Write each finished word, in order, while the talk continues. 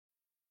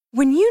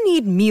When you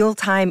need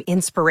mealtime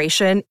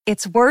inspiration,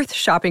 it's worth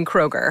shopping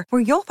Kroger,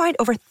 where you'll find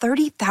over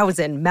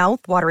 30,000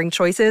 mouth-watering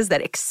choices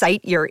that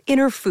excite your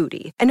inner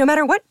foodie. And no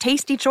matter what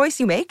tasty choice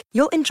you make,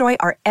 you'll enjoy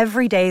our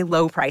everyday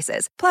low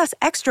prices, plus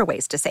extra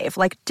ways to save,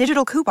 like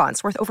digital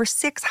coupons worth over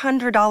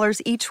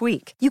 $600 each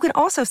week. You can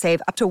also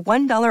save up to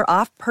 $1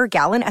 off per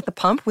gallon at the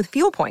pump with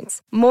fuel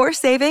points. More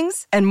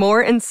savings and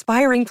more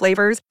inspiring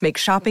flavors make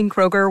shopping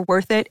Kroger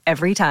worth it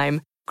every time.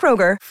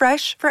 Kroger,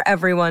 fresh for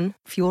everyone.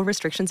 Fuel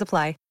restrictions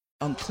apply.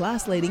 On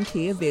class-leading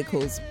Kia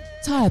vehicles.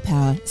 Tyre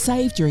Power.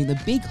 Save during the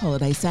big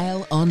holiday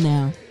sale on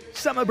now.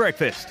 Summer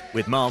Breakfast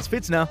with Miles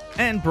Fitzner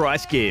and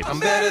Bryce Gibbs. I'm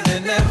better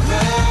than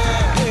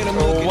ever.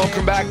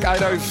 Welcome back,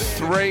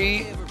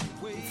 8:03.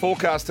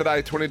 Forecast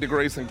today, 20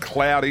 degrees and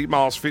cloudy.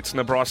 Miles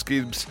Fitzner, Bryce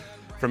Gibbs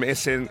from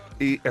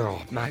SNSA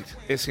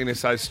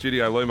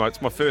Studio Lumo.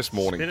 It's my first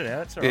morning. Spit it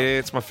out, it's all right. Yeah,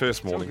 it's my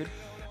first morning.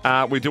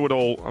 We do it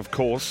all, of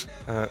course,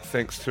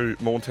 thanks to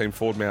Morn Team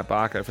Ford Mount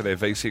Barker for their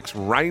V6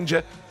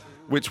 Ranger,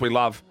 which we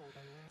love.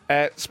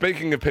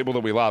 Speaking of people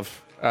that we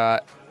love, our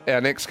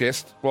next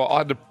guest, well, I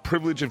had the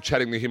privilege of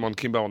chatting to him on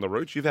Kimbo on the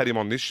Roots. You've had him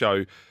on this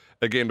show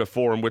again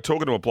before, and we're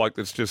talking to a bloke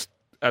that's just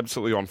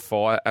absolutely on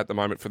fire at the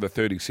moment for the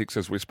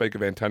 36ers. We speak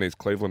of Antonius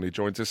Cleveland. He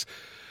joins us.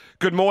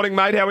 Good morning,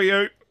 mate. How are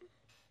you?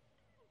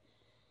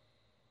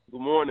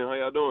 Good morning. How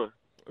y'all doing?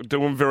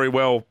 Doing very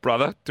well,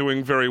 brother.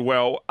 Doing very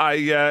well.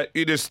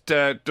 You just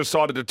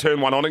decided to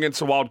turn one on against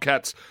the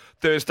Wildcats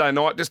Thursday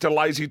night. Just a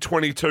lazy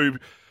 22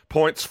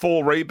 points,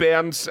 4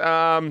 rebounds.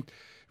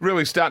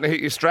 Really starting to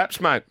hit your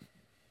straps, mate.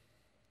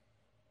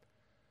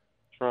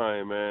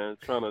 Trying, man.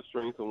 Trying to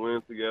string some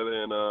wins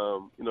together and,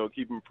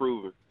 keep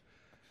improving.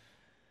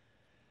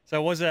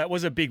 So it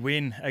was a big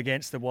win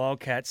against the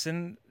Wildcats,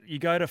 and you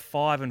go to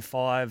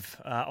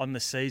 5-5 on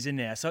the season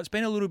now. So it's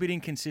been a little bit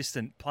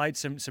inconsistent. Played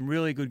some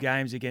really good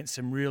games against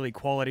some really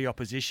quality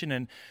opposition,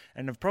 and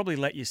have probably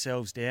let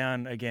yourselves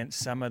down against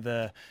some of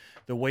the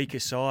weaker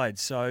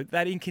sides. So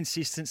that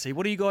inconsistency,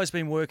 what have you guys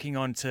been working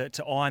on to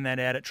iron that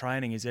out at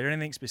training? Is there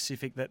anything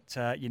specific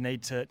that you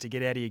need to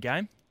get out of your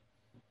game?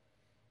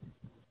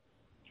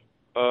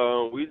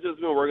 We've just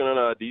been working on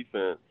our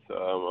defense,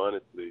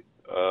 honestly.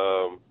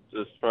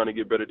 Just trying to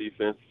get better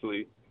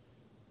defensively,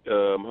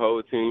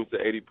 hold teams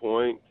to 80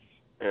 points,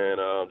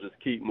 and just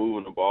keep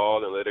moving the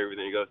ball and let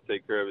everything else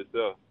take care of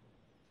itself.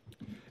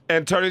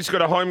 And Tony's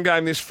got a home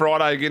game this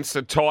Friday against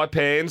the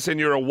Taipans, and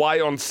you're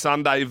away on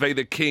Sunday v.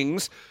 the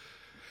Kings.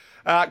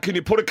 Can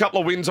you put a couple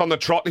of wins on the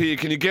trot here?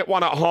 Can you get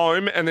one at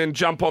home and then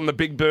jump on the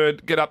Big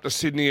Bird, get up to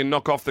Sydney and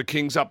knock off the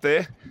Kings up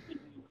there?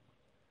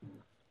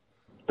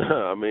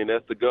 I mean,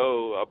 that's the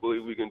goal. I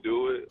believe we can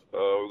do it.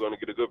 We're going to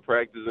get a good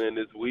practice in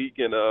this week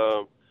and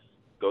go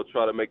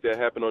try to make that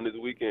happen on this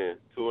weekend.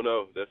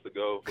 2-0, that's the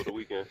goal for the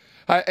weekend.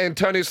 Hey,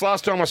 Antonius,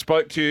 last time I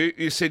spoke to you,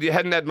 you said you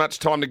hadn't had much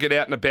time to get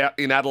out and about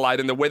in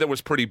Adelaide and the weather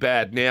was pretty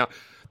bad. Now,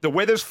 the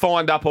weather's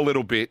fined up a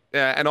little bit,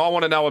 and I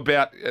want to know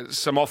about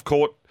some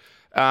off-court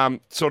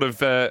sort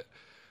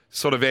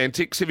of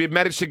antics. Have you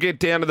managed to get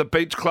down to the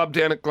beach club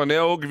down at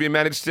Glenelg? Have you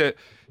managed to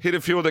hit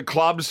a few of the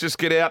clubs, just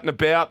get out and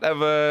about,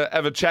 have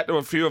a chat to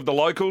a few of the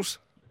locals?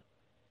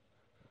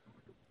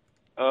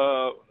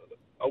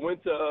 I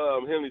went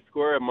to Henley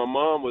Square. My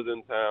mom was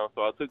in town,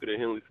 so I took her to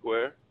Henley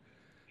Square.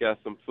 Got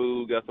some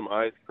food, got some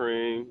ice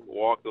cream,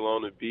 walked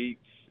along the beach,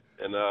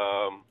 and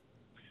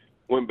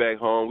went back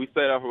home. We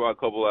stayed out for about a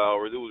couple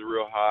hours. It was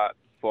real hot.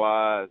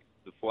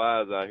 The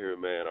flies out here,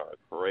 man, are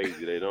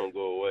crazy. They don't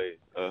go away.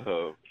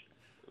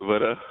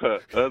 But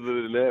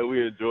other than that,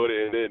 we enjoyed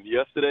it. And then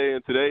yesterday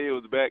and today, it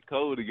was back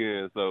cold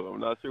again. So I'm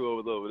not sure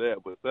what was over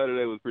that. But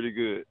Saturday was pretty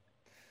good.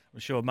 I'm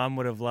sure Mum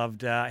would have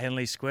loved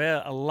Henley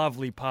Square, a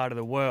lovely part of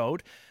the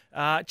world.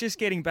 Just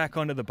getting back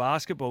onto the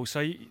basketball. So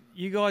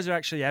you guys are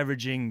actually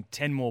averaging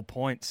 10 more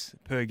points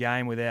per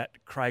game without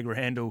Craig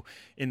Randall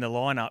in the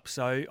lineup.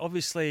 So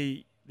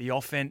obviously the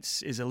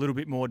offense is a little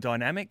bit more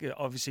dynamic.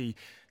 Obviously,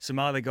 some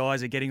other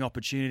guys are getting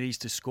opportunities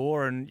to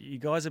score, and you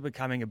guys are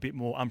becoming a bit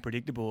more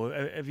unpredictable.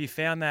 Have you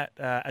found that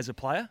as a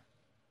player?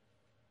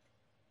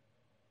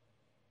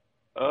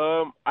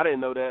 I didn't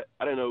know that.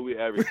 I didn't know we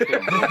averaged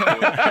 10.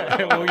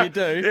 Well, you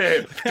do.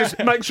 Yeah, just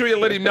make sure you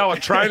let him know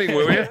at training,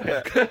 will you?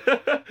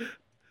 But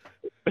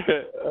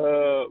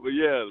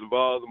yeah, the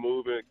ball's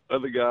moving.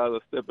 Other guys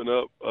are stepping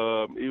up.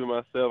 Even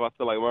myself, I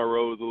feel like my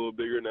role is a little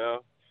bigger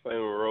now. Same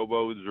with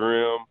Robo,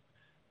 Drim.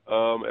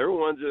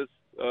 Everyone just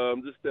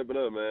stepping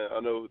up, man. I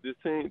know this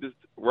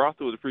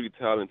roster was pretty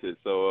talented,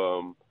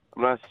 so I'm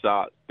not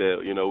shocked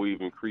that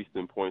we've increased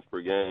in points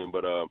per game,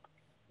 but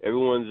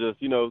everyone just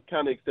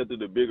kind of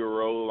accepted a bigger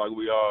role like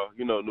we all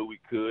knew we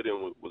could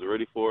and was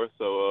ready for.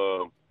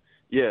 So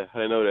yeah,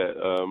 I know that.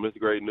 It's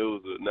great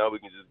news. Now we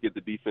can just get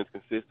the defense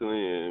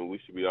consistently, and we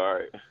should be all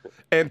right.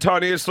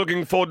 Antonius,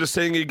 looking forward to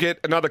seeing you get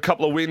another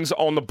couple of wins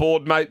on the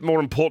board, mate. More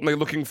importantly,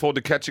 looking forward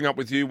to catching up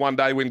with you one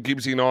day when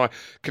Gibbsy and I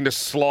can just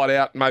slide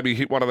out, maybe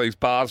hit one of these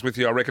bars with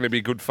you. I reckon it'd be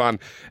good fun.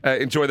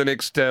 Enjoy the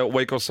next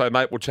week or so,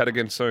 mate. We'll chat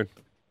again soon.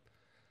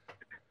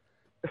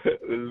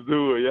 Let's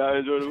do it. Y'all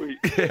enjoy the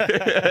week.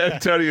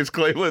 Antonius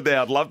Cleveland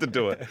now. I'd love to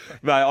do it.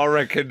 Mate, I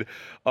reckon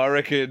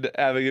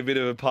having a bit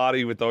of a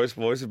party with those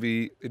boys would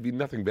be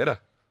nothing better.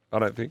 I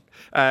don't think.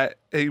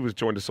 He was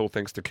joined us all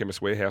thanks to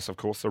Chemist Warehouse, of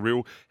course, the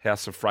real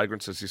house of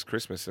fragrances this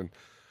Christmas. And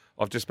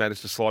I've just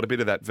managed to slide a bit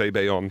of that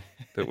VB on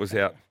that was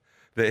out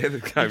there.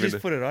 That came You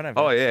just put it on,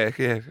 haven't Oh, you?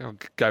 yeah. I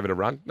gave it a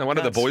run. No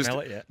wonder the Can't boys. smell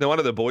it yet. No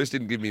wonder the boys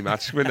didn't give me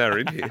much when they were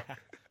in here.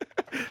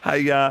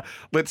 Hey,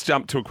 let's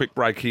jump to a quick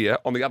break here.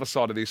 On the other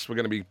side of this, we're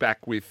going to be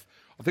back with,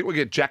 I think we'll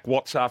get Jack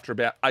Watts after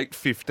about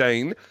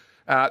 8:15.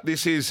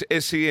 This is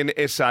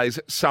SENSA's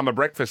Summer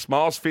Breakfast.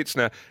 Miles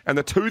Fitzner and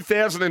the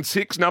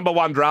 2006 number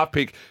one draft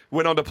pick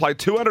went on to play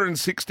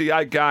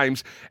 268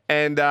 games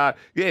and,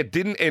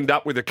 didn't end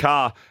up with a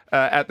car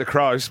at the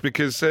Crows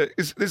because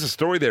there's a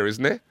story there,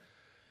 isn't there?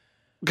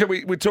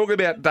 We're talking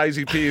about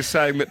Daisy Pearce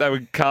saying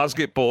that cars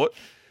get bought.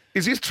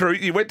 Is this true?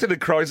 You went to the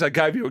Crows, they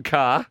gave you a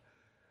car.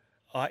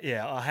 I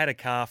had a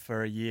car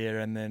for a year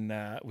and then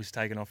it was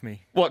taken off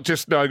me. What,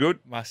 just no good?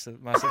 Must have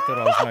thought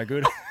I was no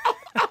good.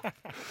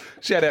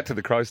 Shout out to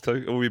the Crows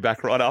too. We'll be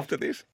back right after this.